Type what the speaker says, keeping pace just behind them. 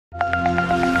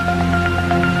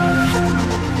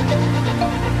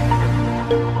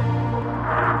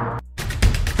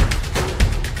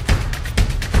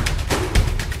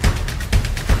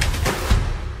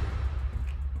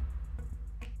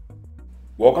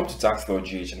Welcome to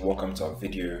TaxLawGH and welcome to our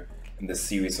video in the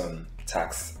series on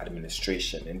tax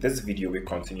administration. In this video, we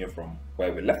continue from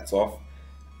where we left off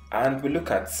and we look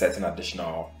at certain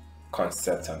additional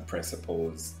concepts and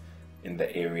principles in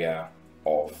the area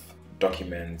of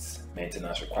documents,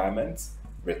 maintenance requirements,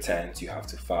 returns you have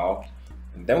to file,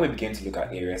 and then we begin to look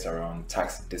at areas around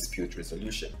tax dispute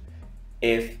resolution.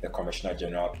 If the Commissioner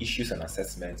General issues an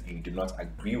assessment and you do not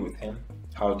agree with him,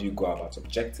 how do you go about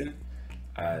objecting,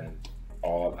 and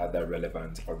all other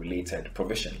relevant or related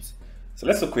provisions. So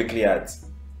let's look quickly at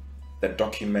the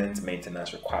document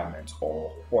maintenance requirement,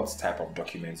 or what type of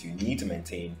documents you need to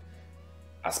maintain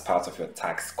as part of your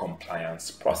tax compliance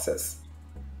process.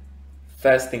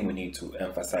 First thing we need to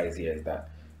emphasize here is that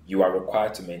you are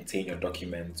required to maintain your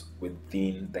documents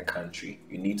within the country.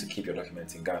 You need to keep your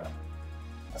documents in Ghana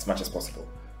as much as possible.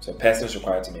 So a person is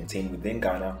required to maintain within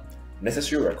Ghana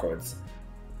necessary records.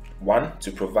 1.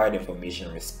 To provide information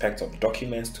in respect of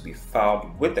documents to be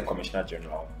filed with the Commissioner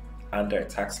General under a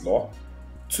tax law.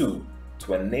 2.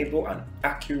 To enable an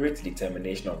accurate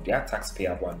determination of their tax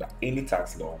payable under any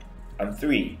tax law. And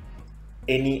 3.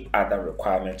 Any other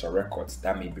requirements or records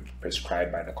that may be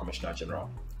prescribed by the Commissioner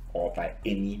General or by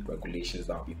any regulations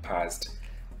that will be passed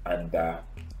under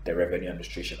the Revenue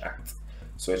Administration Act.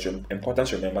 So it's important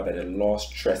to remember that the law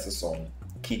stresses on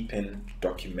keeping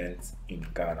documents in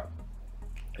Ghana.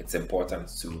 It's important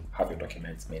to have your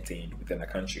documents maintained within the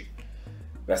country.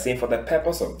 We are saying for the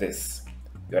purpose of this,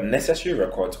 your necessary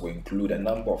records will include a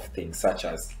number of things such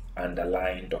as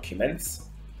underlying documents,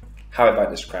 however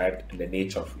described in the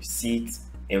nature of receipts,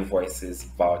 invoices,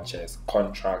 vouchers,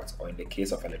 contracts, or in the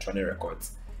case of electronic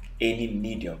records, any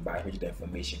medium by which the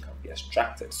information can be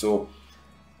extracted. So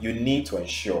you need to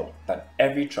ensure that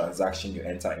every transaction you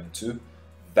enter into,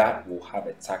 that will have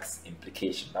a tax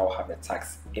implication, that will have a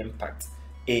tax impact.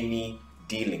 Any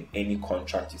dealing, any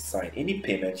contract you sign, any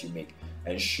payment you make,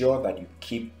 ensure that you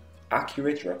keep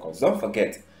accurate records. Don't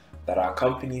forget that our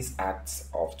Companies Act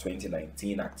of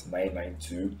 2019, Act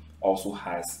 992, also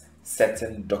has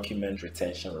certain document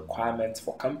retention requirements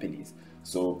for companies.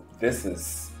 So this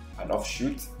is an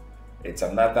offshoot. It's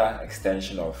another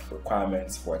extension of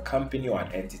requirements for a company or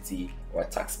an entity or a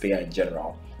taxpayer in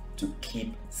general to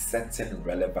keep certain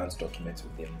relevant documents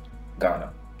within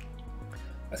Ghana.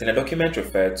 As in a document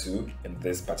referred to in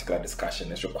this particular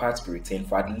discussion is required to be retained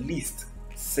for at least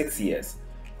 6 years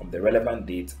from the relevant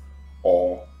date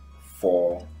or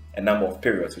for a number of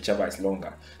periods, whichever is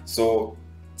longer. So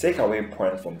takeaway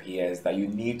point from here is that you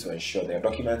need to ensure that your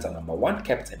documents are, number 1,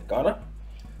 kept in Ghana,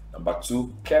 number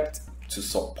 2, kept to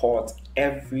support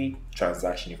every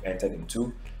transaction you've entered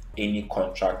into, any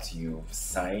contract you've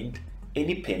signed,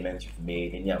 any payment you've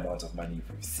made, any amount of money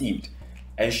you've received.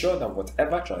 Ensure that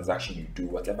whatever transaction you do,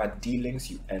 whatever dealings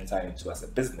you enter into as a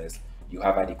business, you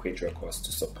have adequate records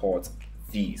to support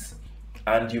these.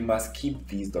 And you must keep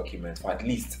these documents for at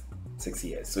least 6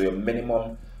 years. So your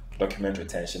minimum document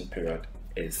retention period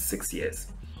is 6 years.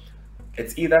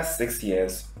 It's either 6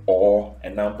 years or a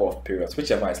number of periods,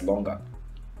 whichever is longer.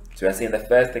 So we're saying the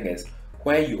first thing is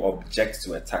where you object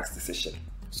to a tax decision.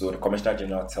 So the Commissioner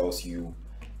General tells you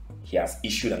he has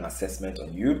issued an assessment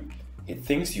on you. He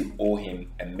thinks you owe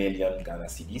him 1 million Ghana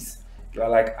cedis. You are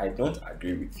like, I don't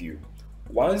agree with you.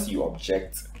 Once you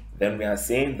object, then we are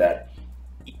saying that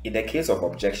in the case of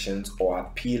objections or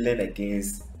appealing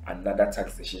against another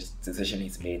tax decision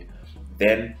he's made,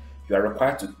 then you are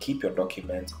required to keep your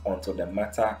document until the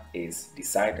matter is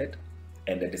decided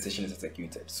and the decision is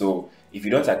executed. So if you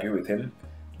don't agree with him,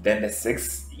 then the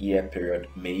 6-year period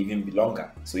may even be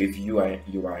longer. So if you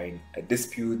are in a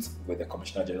dispute with the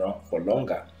Commissioner General for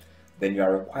longer, then you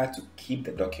are required to keep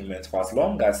the document for as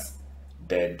long as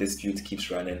the dispute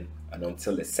keeps running and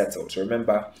until it's settled. So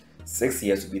remember, 6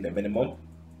 years will be the minimum.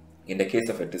 In the case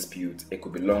of a dispute, it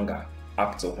could be longer,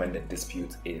 up to when the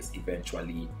dispute is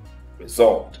eventually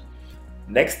resolved.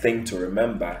 Next thing to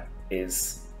remember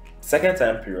is second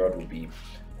time period will be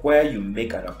where you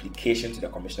make an application to the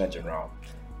Commissioner General.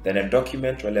 Then a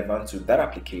document relevant to that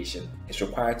application is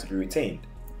required to be retained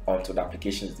until the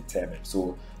application is determined.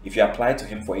 So if you apply to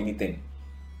him for anything,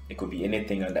 it could be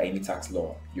anything under any tax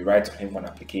law, you write to him for an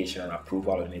application, an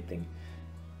approval or anything,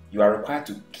 you are required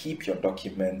to keep your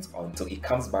document until he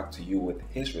comes back to you with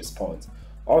his response.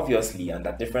 Obviously,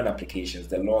 under different applications,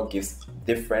 the law gives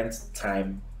different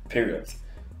time periods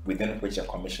within which a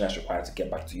commissioner is required to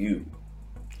get back to you.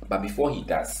 But before he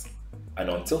does, and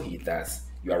until he does,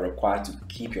 you are required to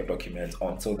keep your document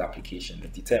until the application is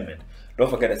determined. Don't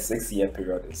forget a 6-year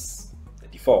period is the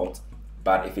default,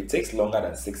 but if it takes longer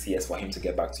than 6 years for him to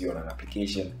get back to you on an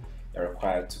application, you're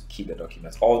required to keep the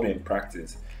documents. Although in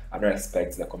practice, I don't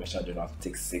expect the Commissioner General to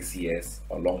take 6 years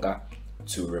or longer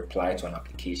to reply to an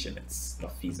application. It's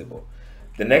not feasible.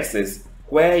 The next is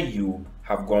where you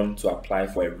have gone to apply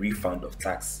for a refund of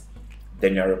tax,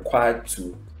 then you're required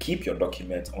to keep your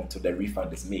document until the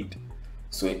refund is made.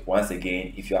 So once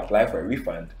again, if you apply for a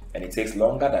refund and it takes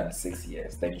longer than 6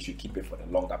 years, then you should keep it for the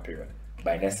longer period.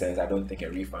 But in essence, I don't think a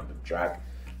refund will drag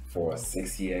for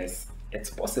 6 years. It's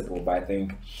possible, but I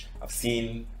think I've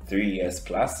seen 3 years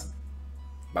plus,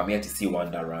 but I'm yet to see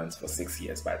one that runs for 6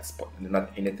 years, but it's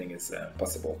not anything is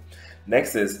possible.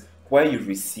 Next is where you've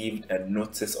received a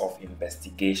notice of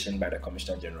investigation by the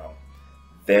Commissioner General.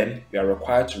 Then you are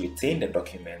required to retain the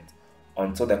document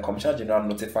until the Commissioner General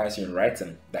notifies you in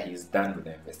writing that he's done with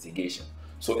the investigation.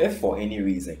 So if for any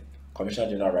reason Commissioner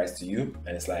General writes to you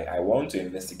and it's like, I want to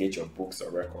investigate your books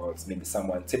or records, maybe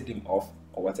someone tipped him off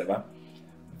or whatever,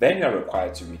 then you are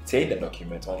required to retain the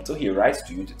document until he writes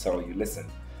to you to tell you, listen,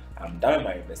 I'm done with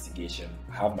my investigation,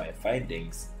 I have my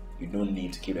findings, you don't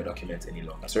need to keep the document any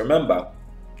longer. So remember,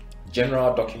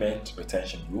 general document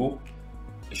retention rule,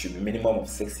 it should be minimum of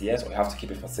 6 years, or you have to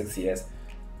keep it for 6 years,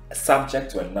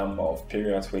 subject to a number of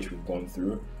periods which we've gone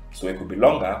through. So it could be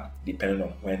longer depending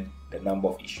on when the number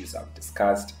of issues I've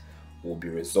discussed will be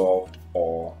resolved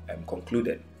or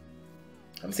concluded.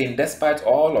 I'm saying despite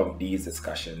all of these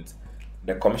discussions,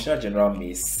 the Commissioner General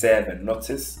may serve a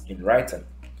notice in writing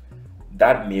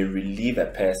that may relieve a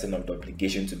person of the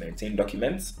obligation to maintain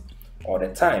documents or the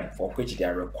time for which they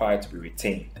are required to be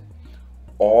retained.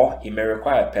 Or he may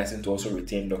require a person to also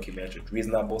retain documents with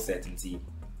reasonable certainty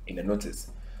in the notice.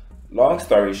 Long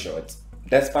story short,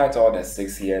 despite all the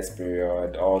 6 years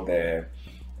period, all the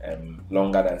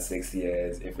longer than 6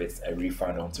 years, if it's a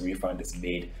refund or until refund is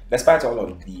made, despite all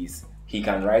of these, he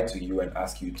can write to you and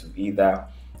ask you to either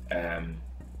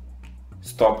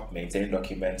stop maintaining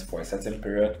documents for a certain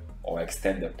period or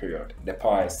extend the period. The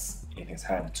power is in his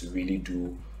hand to really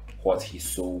do what he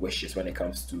so wishes when it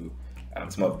comes to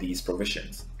some of these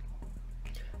provisions.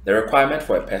 The requirement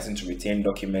for a person to retain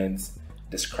documents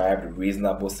described with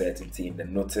reasonable certainty in the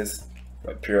notice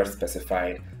for a period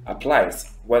specified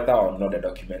applies whether or not the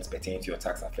documents pertain to your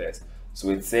tax affairs. So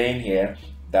it's saying here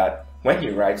that when he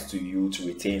writes to you to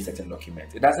retain certain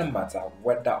documents, it doesn't matter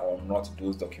whether or not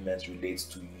those documents relate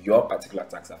to your particular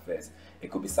tax affairs. It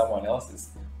could be someone else's,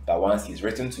 but once he's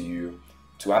written to you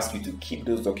to ask you to keep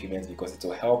those documents because it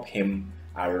will help him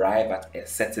arrive at a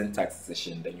certain tax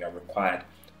decision, then you are required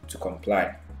to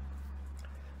comply.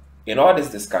 In all this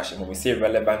discussion, when we say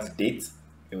relevant date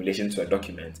in relation to a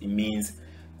document, it means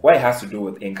where it has to do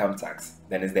with income tax,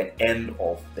 then it's the end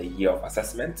of the year of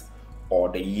assessment or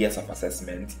the years of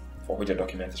assessment for which a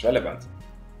document is relevant.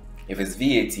 If it's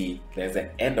VAT, there's the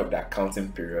end of the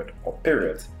accounting period or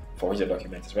periods for which a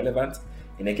document is relevant.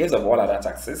 In the case of all other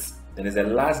taxes, then there's the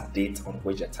last date on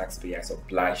which a taxpayer is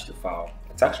obliged to file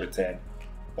a tax return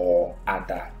or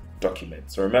other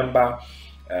documents. So remember,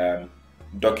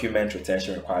 document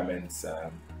retention requirements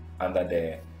under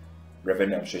the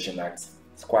Revenue Administration Act,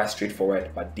 it's quite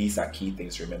straightforward, but these are key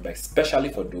things to remember, especially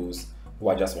for those who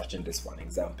are just watching this for an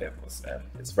exam purpose.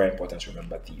 It's very important to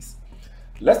remember these.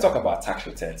 Let's talk about tax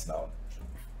returns now.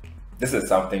 This is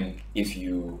something, if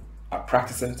you are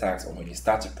practicing tax or when you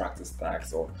start to practice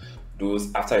tax, or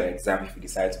those after your exam, if you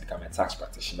decide to become a tax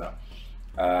practitioner,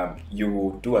 you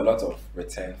will do a lot of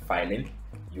return filing.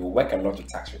 You will work a lot with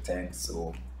tax returns.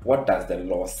 So what does the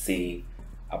law say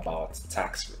about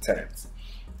tax returns?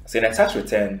 So in a tax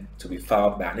return to be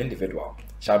filed by an individual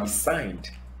shall be signed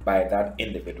by that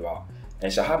individual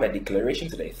and shall have a declaration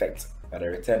to the effect that the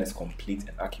return is complete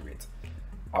and accurate.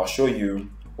 I'll show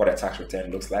you what a tax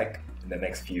return looks like in the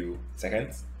next few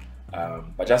seconds.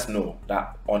 But just know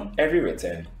that on every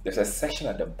return, there's a section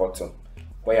at the bottom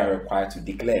where you are required to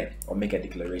declare or make a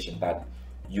declaration that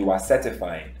you are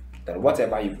certifying that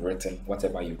whatever you've written,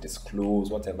 whatever you've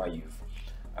disclosed, whatever you've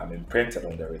imprinted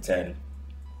on the return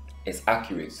is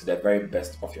accurate to the very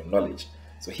best of your knowledge.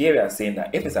 So here we are saying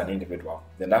that if it's an individual,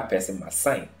 then that person must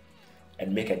sign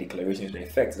and make a declaration to the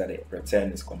effect that the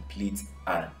return is complete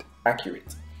and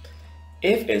accurate.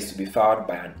 If it's to be filed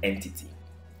by an entity,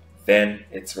 then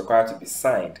it's required to be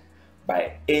signed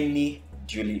by any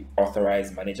duly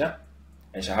authorized manager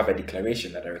and shall have a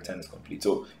declaration that the return is complete.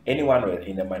 So anyone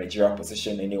in a managerial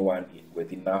position, anyone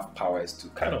with enough powers to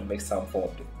kind of make some form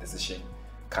of decision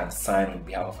can sign on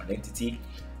behalf of an entity,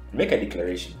 make a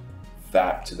declaration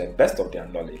that to the best of their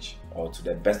knowledge or to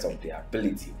the best of their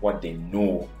ability, what they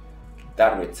know,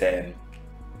 that return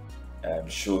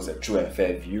shows a true and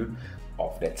fair view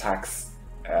of the tax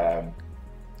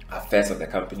affairs of the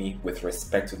company with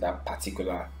respect to that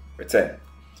particular return.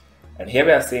 And here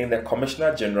we are saying the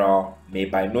Commissioner General may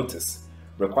by notice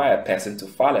require a person to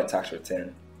file a tax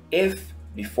return if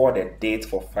before the date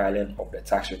for filing of the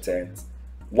tax returns,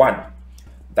 1,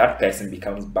 that person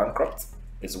becomes bankrupt,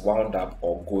 is wound up,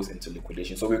 or goes into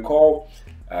liquidation. So we call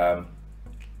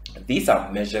these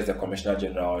are measures the Commissioner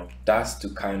General does to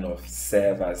kind of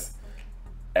serve as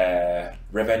a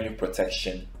revenue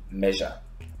protection measure.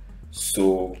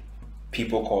 So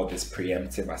people call this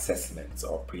preemptive assessment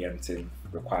or preemptive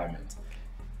requirement.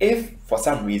 If for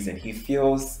some reason he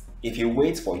feels if he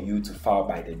waits for you to file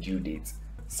by the due date,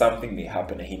 something may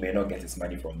happen and he may not get his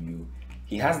money from you,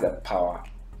 he has the power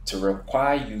to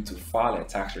require you to file a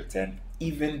tax return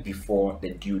even before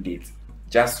the due date,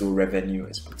 just so revenue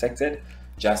is protected,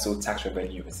 just so tax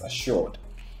revenue is assured.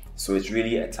 So it's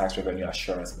really a tax revenue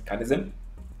assurance mechanism.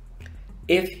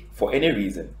 If for any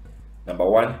reason, number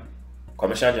 1,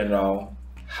 Commissioner General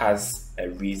has a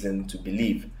reason to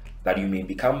believe that you may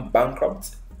become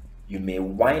bankrupt, you may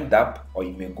wind up, or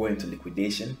you may go into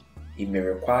liquidation, he may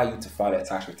require you to file a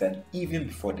tax return even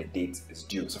before the date is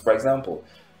due. So for example,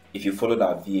 if you followed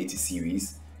our VAT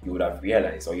series, you would have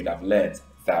realized or you'd have learned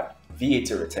that VAT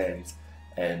returns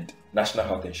and National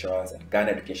Health Insurance and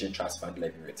Ghana Education Trust Fund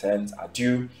levy returns are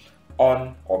due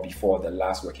on or before the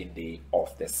last working day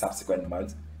of the subsequent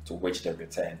month to which the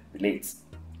return relates.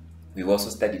 We've also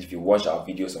studied, if you watch our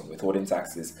videos on withholding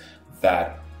taxes,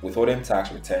 that withholding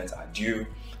tax returns are due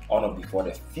on or before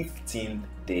the 15th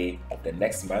day of the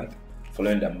next month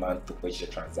following the month to which the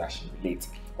transaction relates.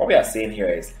 What we are saying here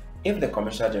is, if the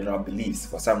Commissioner General believes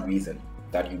for some reason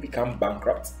that you become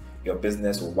bankrupt, your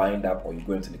business will wind up, or you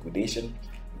go into liquidation,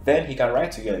 then he can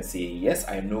write to you and say, yes,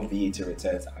 I know VAT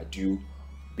returns are due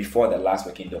before the last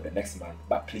working day of the next month,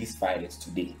 but please file it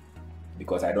today,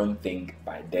 because I don't think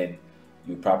by then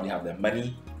you probably have the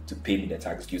money to pay me the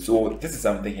tax due. So this is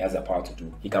something he has the power to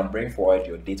do. He can bring forward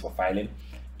your date for filing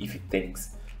if he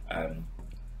thinks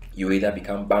you either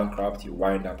become bankrupt, you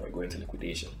wind up, or you go into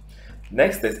liquidation.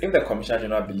 Next is, if the Commissioner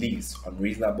General believes on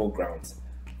reasonable grounds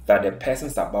that the person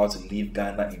is about to leave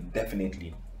Ghana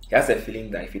indefinitely, he has a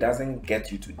feeling that if he doesn't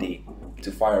get you today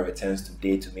to file your returns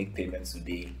today, to make payments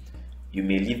today, you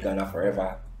may leave Ghana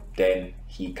forever, then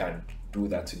he can do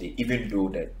that today, even though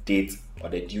the date or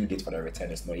the due date for the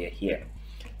return is not yet here.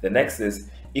 The next is,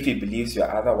 if he believes you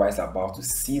are otherwise about to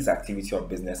cease activity or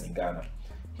business in Ghana.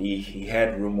 He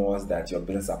heard rumors that your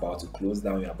business is about to close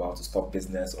down, you're about to stop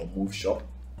business or move shop.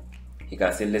 He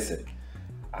can say, listen,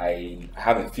 I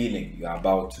have a feeling you're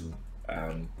about to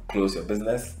close your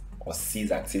business or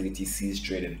cease activity, cease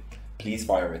trading. Please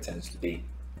file your returns today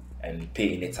and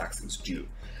pay any taxes due.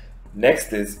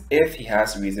 Next is, if he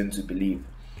has reason to believe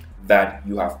that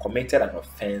you have committed an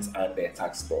offense under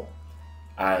tax law,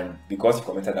 and because you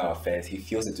committed that offense, he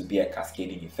feels it to be a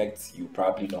cascading effect, you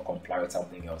probably not comply with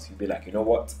something else. You'll be like, you know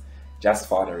what, just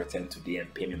file the return today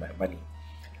and pay me my money.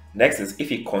 Next is, if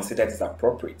he considers it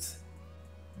appropriate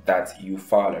that you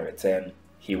file a return,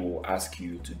 he will ask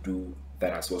you to do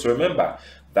that as well. So remember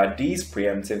that these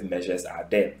preemptive measures are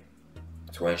there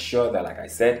to ensure that, like I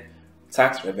said,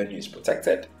 tax revenue is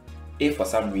protected. If for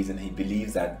some reason he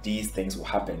believes that these things will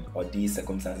happen, or these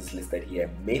circumstances listed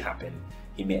here may happen,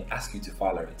 he may ask you to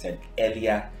file a return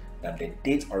earlier than the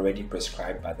date already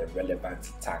prescribed by the relevant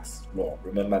tax law.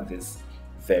 Remember this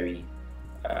very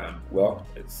well,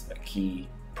 it's a key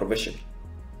provision.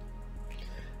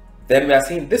 Then we are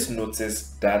saying this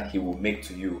notice that he will make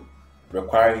to you,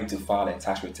 requiring you to file a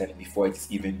tax return before it is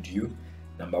even due.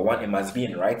 Number 1, it must be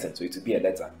in writing, so it will be a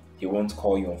letter. He won't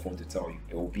call you on phone to tell you.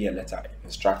 It will be a letter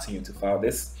instructing you to file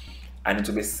this, and it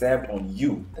will be served on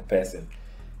you, the person.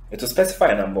 It will specify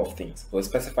a number of things. It will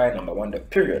specify, number 1, the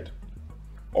period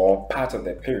or part of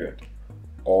the period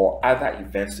or other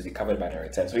events to be covered by the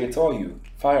return. So he'll tell you,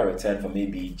 file a return for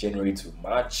maybe January to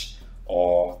March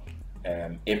or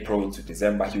April to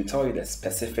December. He'll tell you the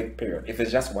specific period. If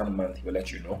it's just 1 month, he will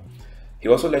let you know.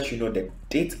 He'll also let you know the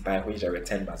date by which the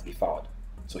return must be filed.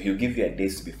 So he'll give you a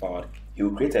date to be filed. He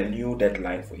will create a new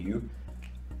deadline for you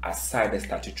aside the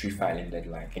statutory filing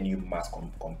deadline, and you must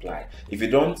comply. If you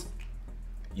don't,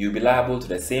 you'll be liable to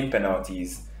the same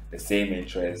penalties, the same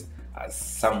interest as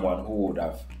someone who would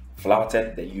have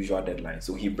flouted the usual deadline.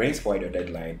 So he brings forward your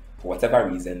deadline for whatever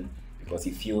reason because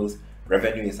he feels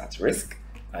revenue is at risk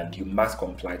and you must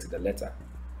comply to the letter,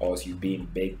 or else you'll be in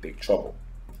big trouble.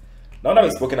 Now that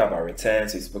we've spoken about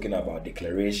returns, we've spoken about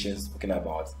declarations, spoken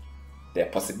about the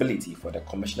possibility for the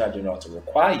Commissioner General to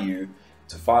require you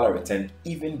to file a return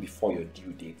even before your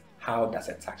due date. How does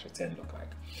a tax return look like?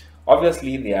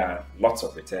 Obviously, there are lots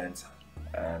of returns.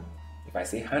 If I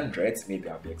say hundreds, maybe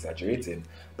I'll be exaggerating,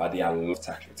 but there are lots of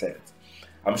tax returns.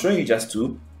 I'm showing you just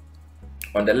two.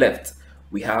 On the left,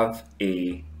 we have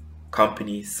a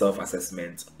company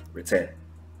self-assessment return.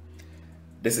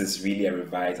 This is really a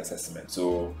revised assessment.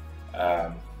 So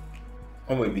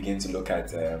when we begin to look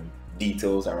at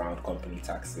details around company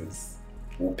taxes,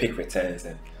 we'll pick returns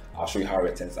and I'll show you how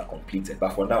returns are completed.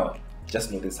 But for now,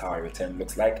 just notice how a return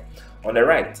looks like. On the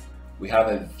right, we have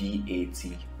a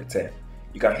VAT return.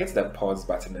 You can hit the pause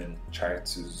button and try to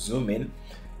zoom in.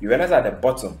 You realize at the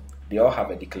bottom, they all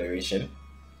have a declaration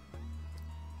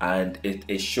and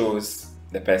it shows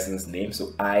the person's name.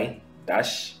 So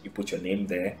you put your name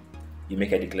there, you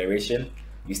make a declaration,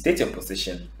 you state your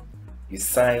position, you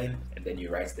sign, and then you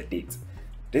write the date.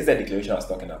 This is the declaration I was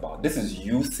talking about. This is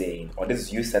you saying, or this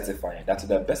is you certifying that to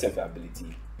the best of your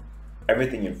ability,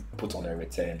 everything you've put on a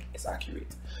return is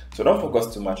accurate. So don't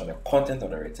focus too much on the content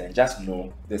of the return. Just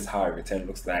know this is how a return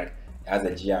looks like. It has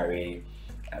a GRA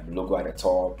logo at the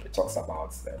top. It talks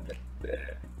about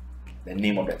the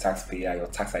name of the taxpayer, your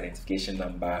tax identification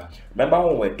number. Remember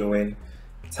when we're doing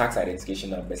tax identification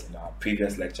numbers in our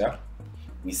previous lecture,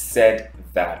 we said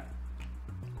that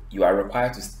you are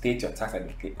required to state your tax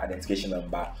identification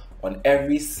number on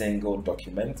every single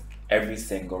document, every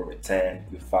single return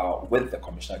you file with the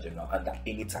Commissioner General under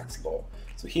any tax law.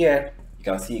 So here you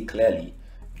can see clearly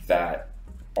that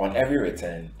on every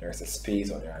return there is a space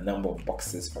or there are a number of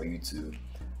boxes for you to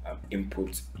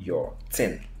input your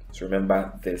TIN. So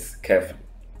remember this carefully.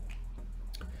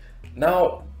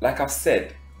 Now, like I've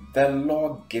said, the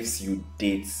law gives you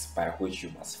dates by which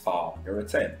you must file your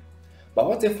return. But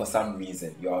what if for some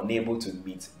reason you are unable to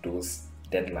meet those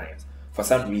deadlines? For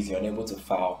some reason you're unable to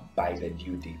file by the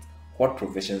due date. What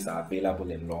provisions are available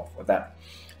in law for that?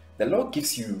 The law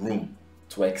gives you room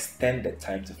to extend the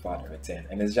time to file the return,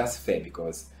 and it's just fair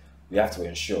because we have to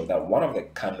ensure that one of the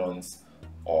canons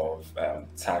of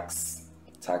tax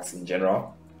in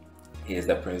general is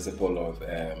the principle of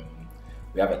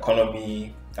we have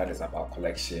economy, that is about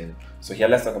collection. So here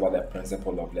let's talk about the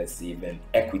principle of, let's say, even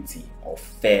equity or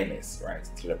fairness, right?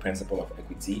 So the principle of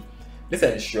equity. This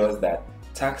ensures that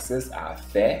taxes are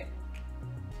fair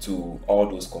to all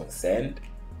those concerned.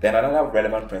 Then another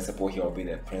relevant principle here will be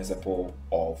the principle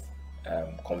of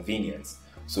convenience.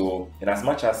 So in as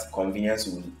much as convenience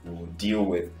will deal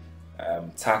with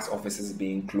tax offices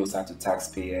being closer to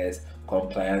taxpayers,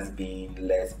 compliance being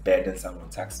less burdensome on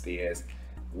taxpayers,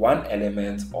 one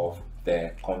element of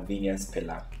the convenience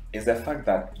pillar is the fact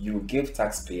that you give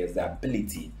taxpayers the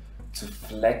ability to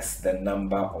flex the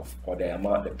number of or the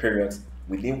amount, the periods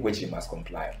within which they must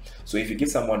comply. So if you give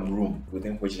someone room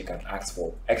within which they can ask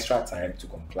for extra time to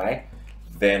comply,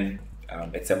 then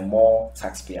it's a more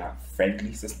taxpayer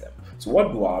friendly system. So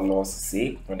what do our laws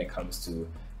say when it comes to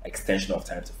extension of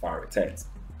time to file returns?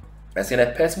 I say that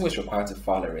a person who is required to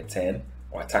file a return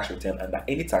or a tax return under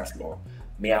any tax law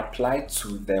may apply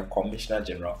to the Commissioner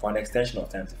General for an extension of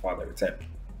time to file the return.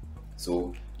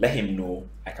 So let him know,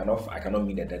 I cannot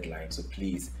meet the deadline, so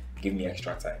please give me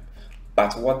extra time.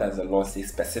 But what does the law say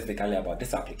specifically about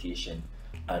this application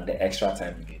and the extra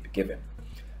time you may be given?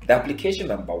 The application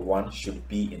number one should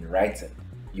be in writing.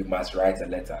 You must write a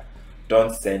letter.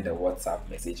 Don't send a WhatsApp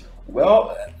message.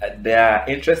 Well, there are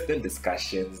interesting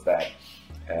discussions that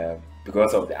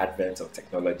because of the advent of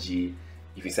technology,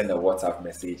 if you send a WhatsApp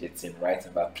message, it's in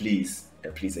writing. But please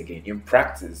again, in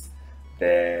practice,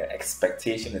 the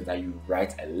expectation is that you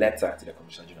write a letter to the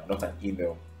Commissioner General, not an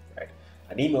email. Right?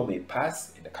 An email may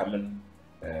pass in the coming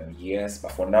years,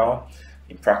 but for now,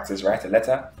 in practice, write a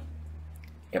letter.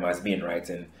 It must be in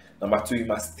writing. Number two, you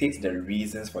must state the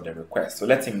reasons for the request. So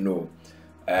let him know,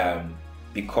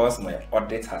 because my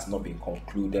audit has not been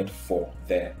concluded for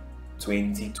the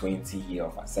 2020 year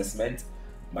of assessment,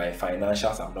 my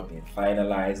financials have not been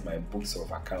finalized, my books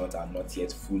of account are not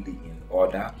yet fully in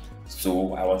order,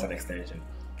 so I want an extension.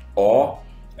 Or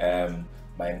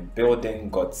my building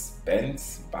got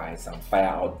spent by some fire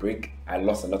outbreak, I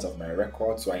lost a lot of my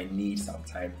records, so I need some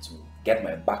time to get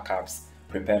my backups,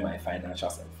 prepare my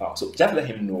financials and file. So just let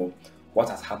him know what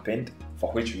has happened,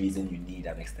 for which reason you need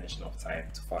an extension of time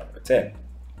to file the return.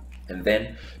 And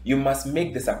then you must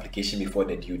make this application before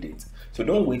the due date. So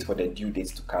don't wait for the due date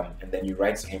to come and then you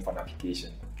write to him for an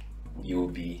application. You will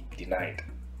be denied.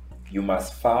 You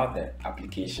must file the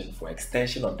application for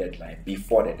extension of deadline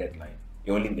before the deadline.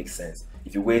 It only makes sense.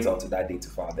 If you wait until that day to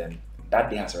file, then that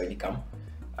day has already come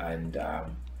and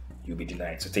you'll be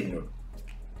denied. So take note.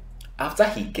 After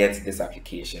he gets this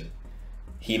application,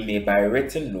 he may by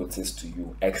written notice to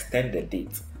you extend the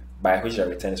date by which the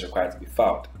return is required to be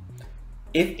filed,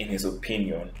 if in his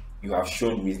opinion you have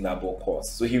shown reasonable cause.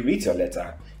 So he reads your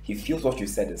letter, he feels what you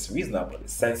said is reasonable,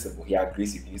 it's sensible, he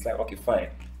agrees with you, he's like, okay, fine.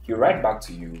 He'll write back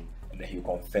to you and then he'll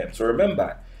confirm. So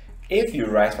remember, if you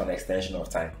write for an extension of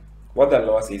time What the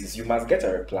law says is you must get a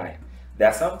reply. There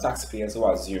are some taxpayers who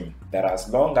assume that as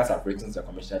long as I've written to the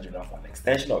Commissioner General for an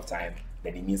extension of time,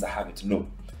 then it means I have it. No.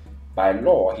 By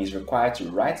law, he's required to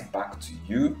write back to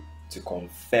you to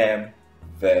confirm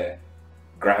the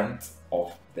grant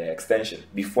of the extension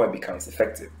before it becomes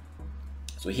effective.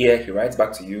 So here he writes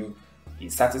back to you,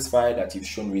 he's satisfied that you've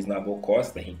shown reasonable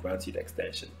cause, then he grants you the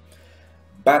extension.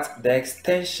 But the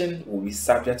extension will be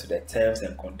subject to the terms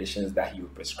and conditions that he will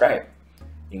prescribe,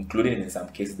 including in some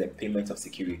cases the payment of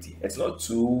security. It's not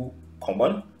too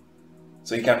common,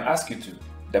 so he can ask you to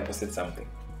deposit something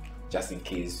just in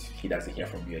case he doesn't hear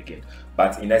from you again.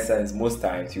 But in essence, most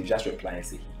times he'll just reply and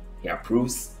say he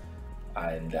approves,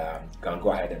 and can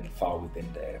go ahead and file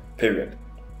within the period.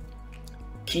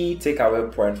 Key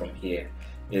takeaway point from here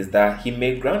is that he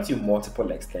may grant you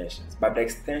multiple extensions, but the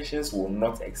extensions will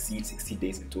not exceed 60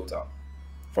 days in total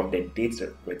from the date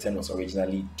the return was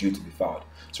originally due to be filed.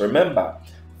 So remember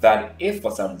that if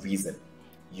for some reason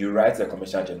you write to the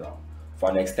Commissioner General for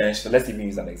an extension, let's even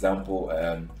use an example,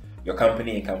 your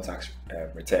company income tax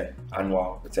return,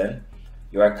 annual return,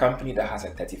 you're a company that has a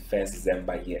 31st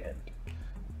December year end.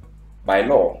 By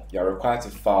law, you're required to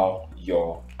file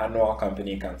your annual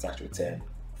company income tax return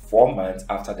 4 months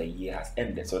after the year has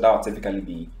ended. So that will typically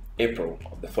be April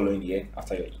of the following year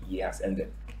after your year has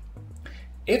ended.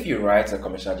 If you write to the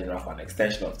Commissioner General for an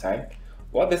extension of time,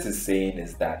 what this is saying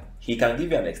is that he can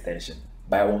give you an extension,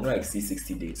 but it will not exceed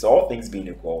 60 days. So all things being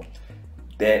equal,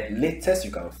 the latest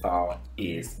you can file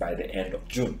is by the end of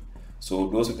June. So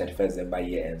those with 31st December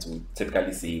year ends will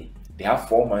typically say they have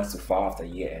 4 months to file after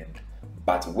year end,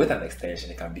 but with an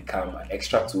extension, it can become an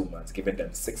extra 2 months, giving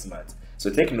them 6 months. So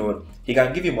take note, he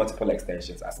can give you multiple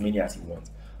extensions, as many as he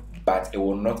wants, but it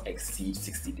will not exceed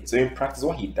 60 days. So in practice,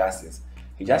 what he does is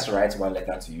he just writes one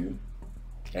letter to you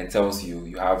and tells you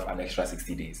you have an extra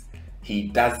 60 days. He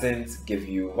doesn't give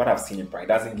you, what I've seen in practice,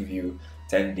 he doesn't give you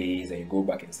 10 days and you go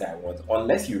back and say I want,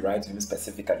 unless you write to him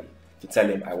specifically to tell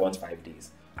him I want 5 days,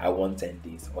 I want 10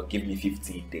 days, or give me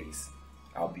 15 days.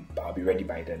 I'll be ready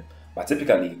by then. But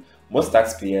typically, most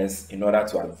taxpayers, in order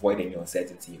to avoid any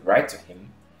uncertainty, write to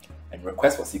him and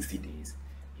request for 60 days.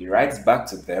 He writes back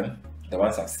to them, the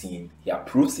ones I've seen, he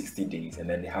approves 60 days, and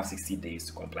then they have 60 days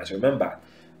to comply. So remember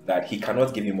that he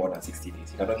cannot give you more than 60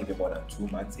 days. He cannot give you more than 2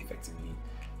 months effectively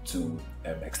to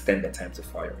extend the time to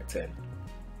file your return.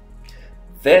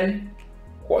 Then,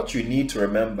 what you need to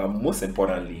remember, most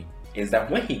importantly, is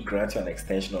that when he grants you an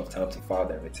extension of time to file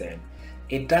the return,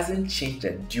 it doesn't change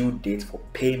the due date for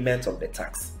payment of the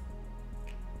tax.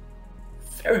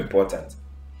 Very important.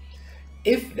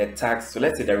 If the tax, so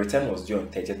let's say the return was due on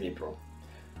 30th April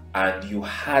and you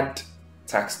had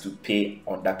tax to pay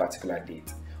on that particular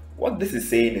date, what this is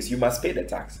saying is you must pay the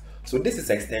tax. So this is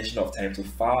extension of time to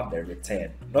file the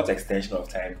return, not extension of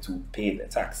time to pay the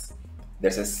tax.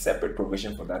 There's a separate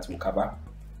provision for that we'll cover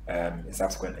in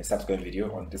subsequent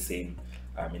video on the same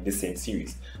in this same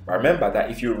series. But remember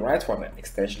that if you write for an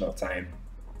extension of time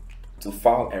to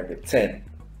file a return,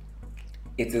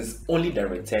 it is only the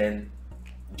return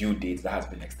due date that has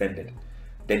been extended.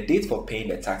 The date for paying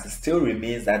the tax still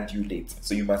remains that due date,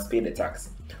 so you must pay the tax.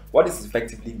 What this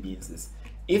effectively means is,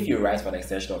 if you write for an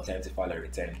extension of time to file a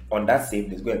return, on that same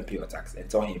day, go and pay your tax and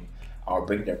tell him, I'll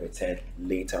bring the return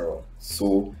later on.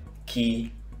 So,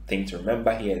 key thing to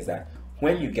remember here is that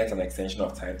when you get an extension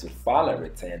of time to file a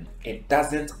return, it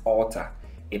doesn't alter,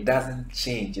 it doesn't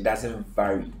change, it doesn't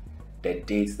vary the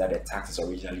date that the tax is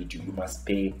originally due. You must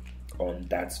pay on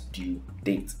that due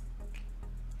date.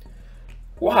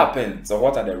 What happens, or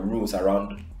what are the rules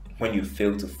around when you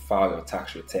fail to file your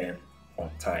tax return on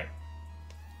time?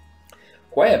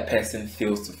 Where a person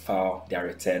fails to file their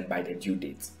return by the due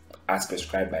date, as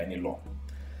prescribed by any law,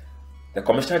 the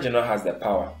Commissioner General has the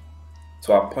power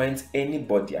to appoint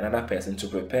anybody, another person, to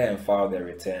prepare and file their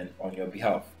return on your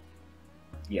behalf.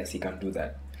 Yes, he can do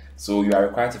that. So you are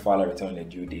required to file a return on the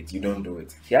due date. You don't do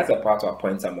it. He has the power to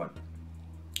appoint someone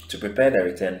to prepare the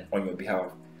return on your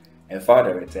behalf and file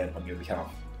the return on your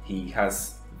behalf. He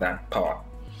has that power.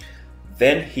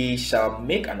 Then he shall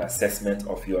make an assessment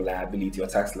of your liability, your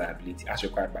tax liability, as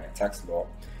required by the tax law,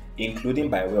 including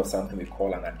by way of something we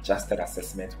call an adjusted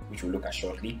assessment, which we'll look at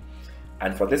shortly.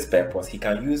 And for this purpose, he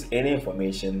can use any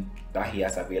information that he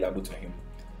has available to him,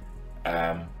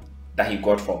 that he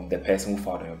got from the person who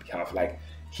filed on your behalf. Like,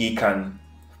 he can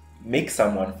make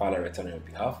someone file a return on your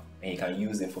behalf, and he can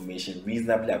use information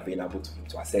reasonably available to him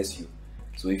to assess you.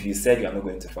 So if you said you are not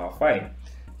going to file, fine.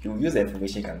 He will use the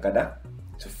information he can gather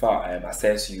to file,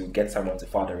 assess you, get someone to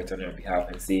file the return on your behalf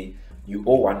and say, you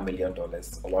owe $1 million or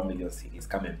 1 million cedis,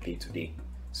 come and pay today.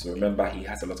 So remember, he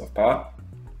has a lot of power.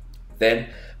 Then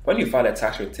when you file a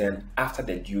tax return after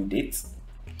the due date,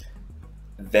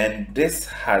 then this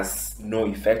has no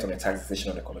effect on the tax decision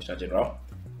of the Commissioner General,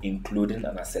 including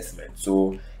an assessment.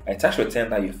 So a tax return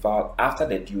that you file after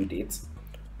the due date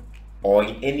or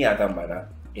in any other manner,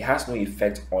 it has no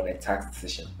effect on a tax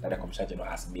decision that the Commissioner General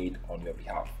has made on your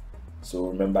behalf. So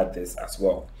remember this as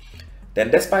well.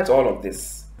 Then despite all of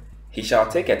this, he shall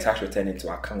take a tax return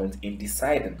into account in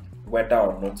deciding whether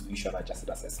or not to issue an adjusted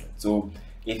assessment. So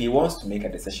if he wants to make a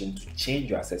decision to change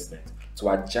your assessment, to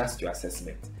adjust your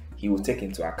assessment, he will take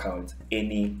into account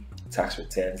any tax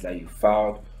returns that you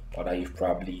filed or that you've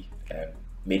probably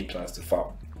made plans to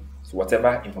file. So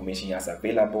whatever information he has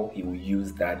available, he will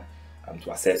use that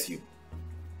to assess you.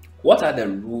 What are the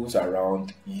rules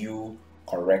around you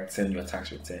correcting your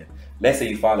tax return? Let's say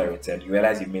you file a return, you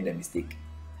realize you made a mistake.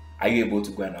 Are you able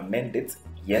to go and amend it?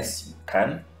 Yes, you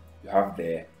can. You have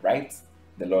the right.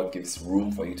 The law gives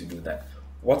room for you to do that.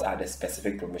 What are the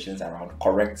specific provisions around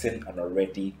correcting an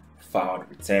already filed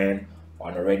return or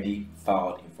an already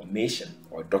filed information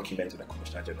or document to the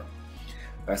Commissioner General?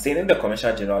 By saying if the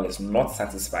Commissioner General is not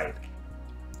satisfied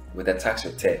with the tax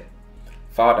return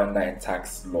filed under a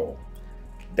tax law,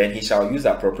 then he shall use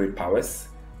appropriate powers,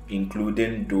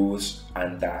 including those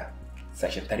under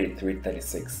section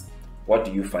 33-36. What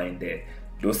do you find there?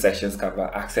 Those sections cover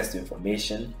access to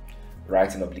information,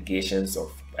 rights and obligations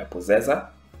of a possessor,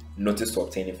 notice to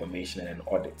obtain information, and an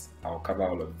audit. I'll cover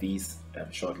all of these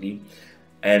shortly.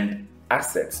 And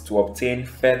assets to obtain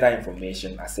further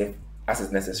information as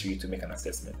is necessary to make an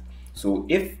assessment. So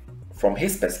if, from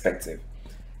his perspective,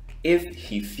 if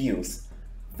he feels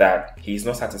that he is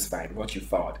not satisfied with what you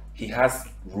filed, he has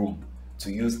room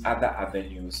to use other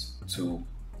avenues to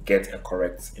get a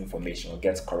correct information or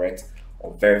get correct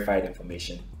or verified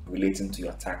information relating to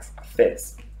your tax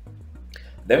affairs.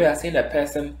 Then we are saying a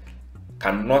person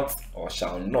cannot or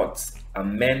shall not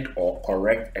amend or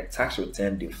correct a tax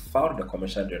return they filed with the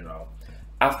Commissioner General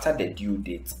after the due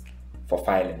date for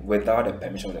filing without the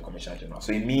permission of the Commissioner General.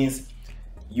 So it means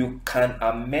you can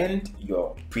amend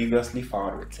your previously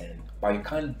filed return, but you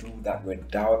can't do that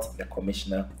without the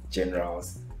Commissioner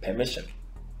General's permission.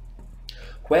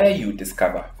 Where you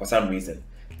discover, for some reason,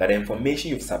 that the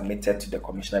information you've submitted to the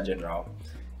Commissioner General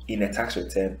in a tax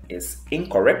return is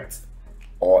incorrect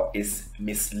or is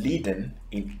misleading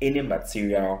in any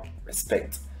material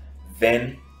respect,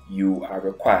 then you are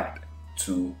required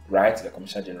to write to the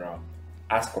Commissioner General,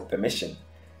 ask for permission,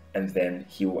 and then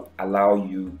he will allow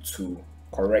you to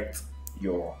correct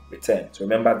your return. So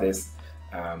remember this,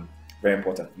 very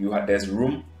important. There's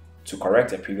room to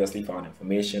correct a previously filed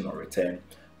information or return,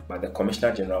 but the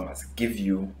Commissioner General must give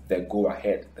you the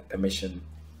go-ahead, the permission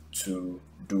to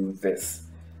do this.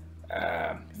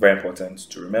 Very important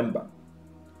to remember.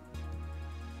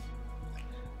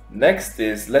 Next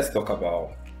is, let's talk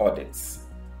about audits,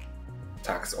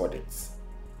 tax audits.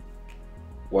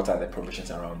 What are the provisions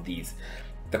around these?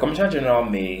 The Commissioner General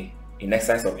may, in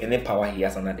exercise of any power he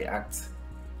has under the Act,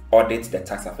 audit the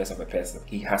tax affairs of a person.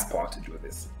 He has power to do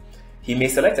this. He may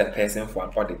select a person for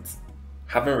an audit,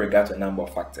 having regard to a number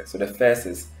of factors. So the first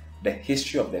is the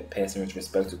history of the person with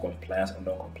respect to compliance or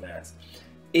non-compliance.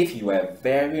 If you are a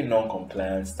very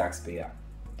non-compliant taxpayer,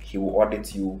 he will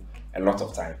audit you a lot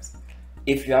of times.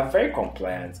 If you are very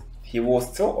compliant, he will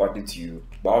still audit you,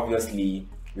 but obviously,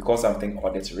 because something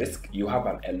audit risk, you have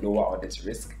a lower audit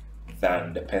risk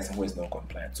than the person who is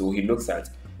non-compliant. So he looks at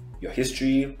your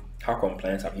history, how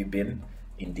compliant have you been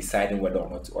in deciding whether or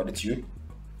not to audit you.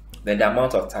 Then the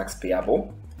amount of tax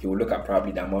payable, he will look at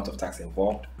probably the amount of tax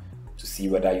involved to see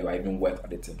whether you are even worth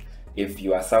auditing. If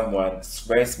you are someone,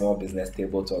 very small business,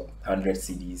 tabletop, 100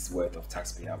 CDs worth of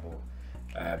tax payable,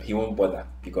 he won't bother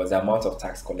because the amount of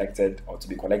tax collected or to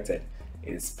be collected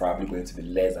is probably going to be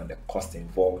less than the cost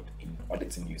involved in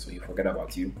auditing you, so he forget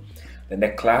about you. Then the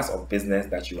class of business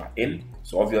that you are in,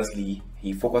 so obviously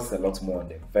he focuses a lot more on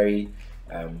the very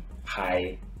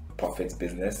high profit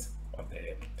business, on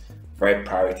the very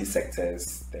priority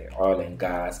sectors, the oil and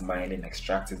gas, mining,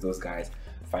 extractive, those guys,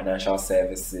 financial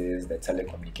services, the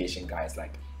telecommunication guys.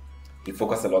 Like, he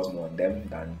focuses a lot more on them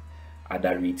than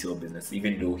other retail business,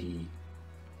 even though he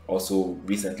also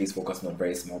recently is focusing on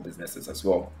very small businesses as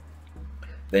well.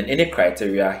 Then any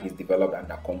criteria he's developed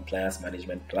under compliance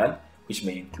management plan, which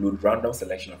may include random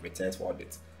selection of returns for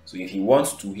audit. So if he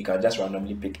wants to, he can just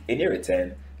randomly pick any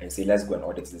return and say, let's go and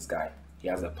audit this guy. He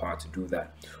has the power to do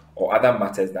that. Or other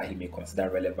matters that he may consider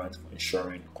relevant for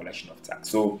ensuring collection of tax.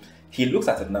 So he looks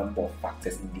at a number of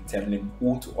factors in determining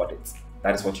who to audit.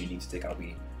 That is what you need to take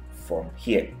away from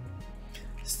here.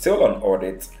 Still on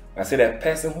audit, I say that a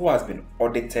person who has been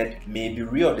audited may be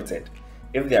re-audited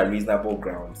if there are reasonable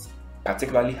grounds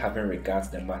particularly having regards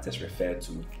to the matters referred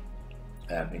to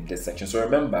in this section. So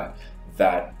remember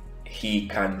that he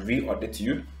can re-audit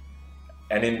you,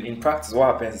 and in practice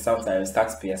what happens is sometimes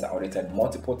taxpayers are audited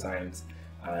multiple times.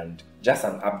 And just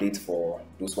an update for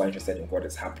those who are interested in what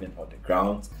is happening on the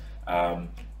ground,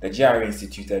 the GRA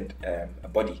instituted a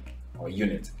body or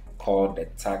unit called the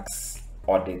Tax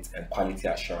Audit and Quality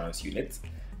Assurance Unit.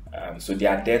 So they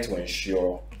are there to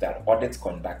ensure that audits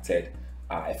conducted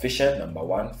are efficient, number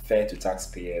one, fair to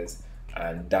taxpayers,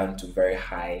 and done to very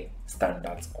high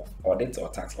standards of audit or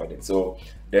tax audit. So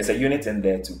there's a unit in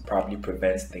there to probably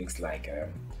prevent things like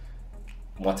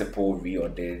multiple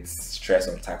re-audits, stress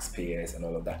on taxpayers, and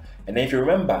all of that. And then if you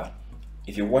remember,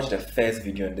 if you watch the first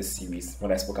video in this series,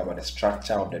 when I spoke about the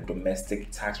structure of the Domestic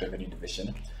Tax Revenue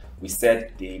Division, we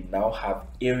said they now have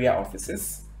area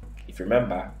offices. If you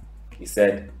remember, we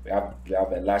said we have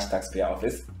a large taxpayer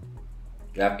office,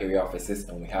 we have area offices,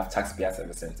 and we have taxpayer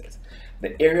service centers.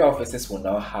 The area offices will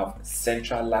now have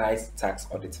centralized tax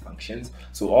audit functions.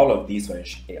 So all of these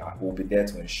will be there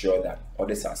to ensure that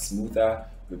audits are smoother,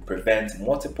 will prevent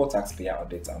multiple taxpayer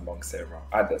audits among several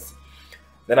others.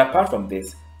 Then apart from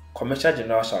this, Commissioner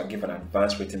General shall give an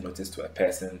advance written notice to a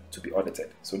person to be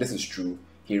audited. So this is true.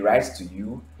 He writes to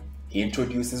you, he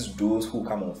introduces those who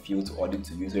come on field to audit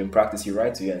to you. So in practice, he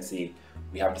writes to you and say,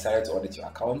 we have decided to audit your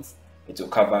accounts. It will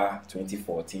cover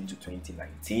 2014 to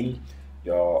 2019.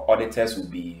 Your auditors will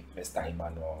be Mr.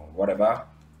 Emmanuel, whatever,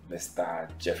 Mr.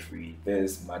 Jeffrey,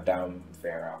 this, Madam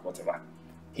Vera, whatever.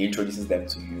 He introduces them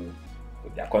to you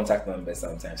with their contact numbers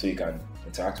sometimes, so you can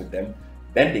interact with them.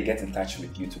 Then they get in touch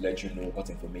with you to let you know what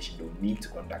information they'll need to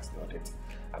conduct the audit,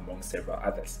 among several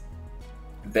others.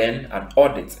 Then an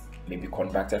audit may be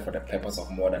conducted for the purpose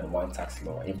of more than one tax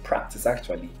law. In practice,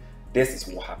 actually, this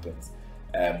is what happens.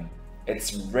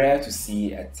 It's rare to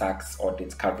see a tax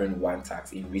audit covering one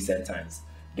tax in recent times.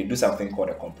 They do something called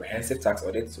a comprehensive tax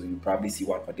audit, so you probably see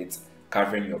one audit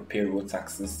covering your payroll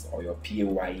taxes or your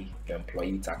PAYE, your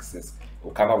employee taxes. It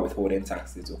will cover withholding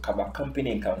taxes, it will cover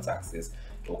company income taxes,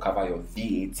 it will cover your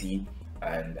VAT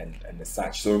and the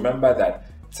such. So remember that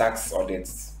tax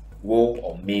audits will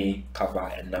or may cover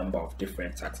a number of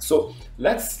different taxes. So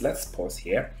let's pause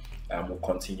here. We'll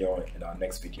continue in our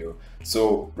next video.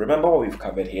 So remember what we've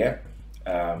covered here.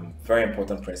 Very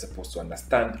important principles to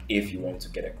understand if you want to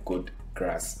get a good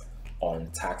grasp on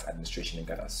tax administration in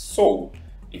Ghana. So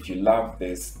if you love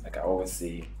this, like I always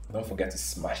say, don't forget to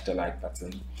smash the like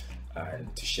button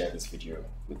and to share this video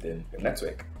within your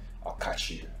network. I'll catch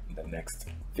you in the next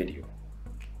video.